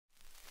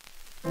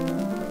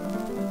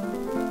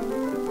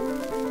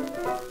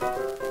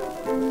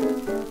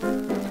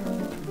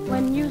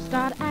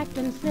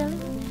acting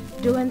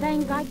silly, doing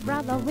things like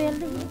Brother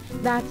Willie.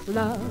 That's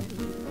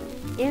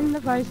love in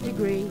the first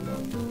degree.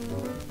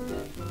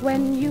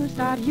 When you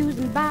start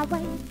using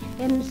byway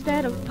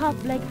instead of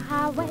public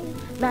highway,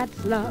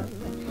 that's love,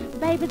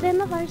 baby's in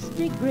the first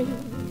degree.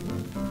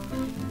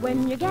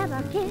 When you get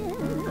a kiss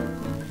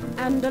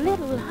and a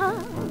little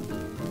hug,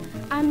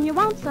 and you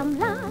want some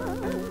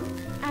love,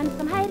 and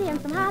some Haiti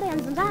and some Heidi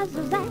and some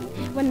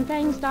Zazuzay, when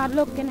things start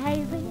looking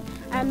hazy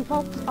and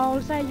folks all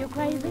say you're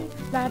crazy,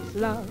 that's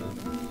love,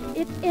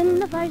 it's in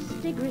the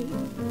first degree.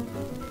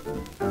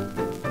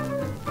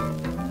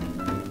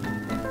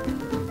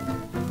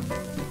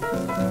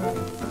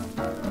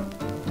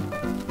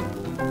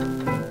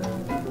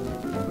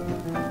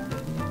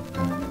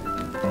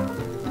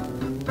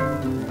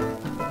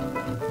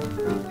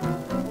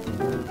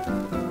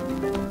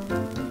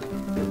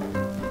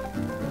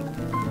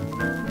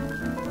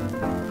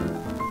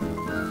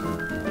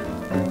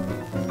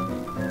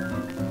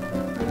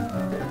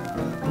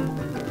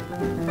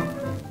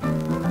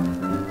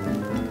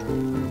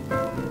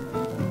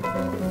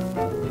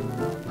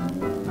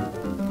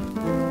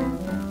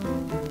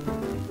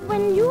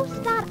 When you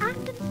start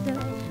acting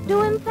silly,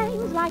 doing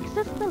things like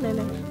Sister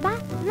Lily,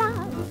 that's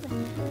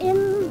love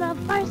in the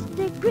first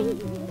degree.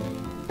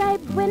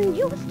 Babe, when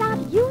you start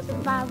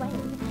using byways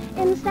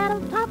instead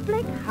of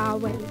public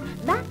highways,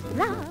 that's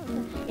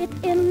love, it's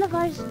in the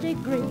first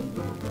degree.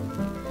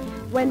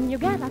 When you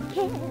get a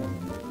kiss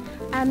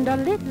and a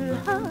little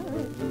hug,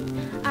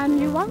 and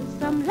you want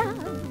some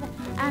love,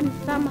 and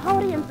some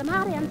Hody and some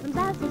Howdy and some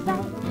Zazzy,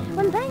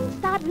 when things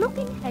start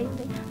looking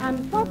hazy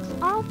and folks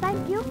all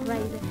think you're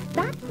crazy,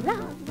 that's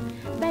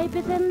love,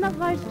 baby's in the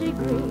first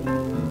degree.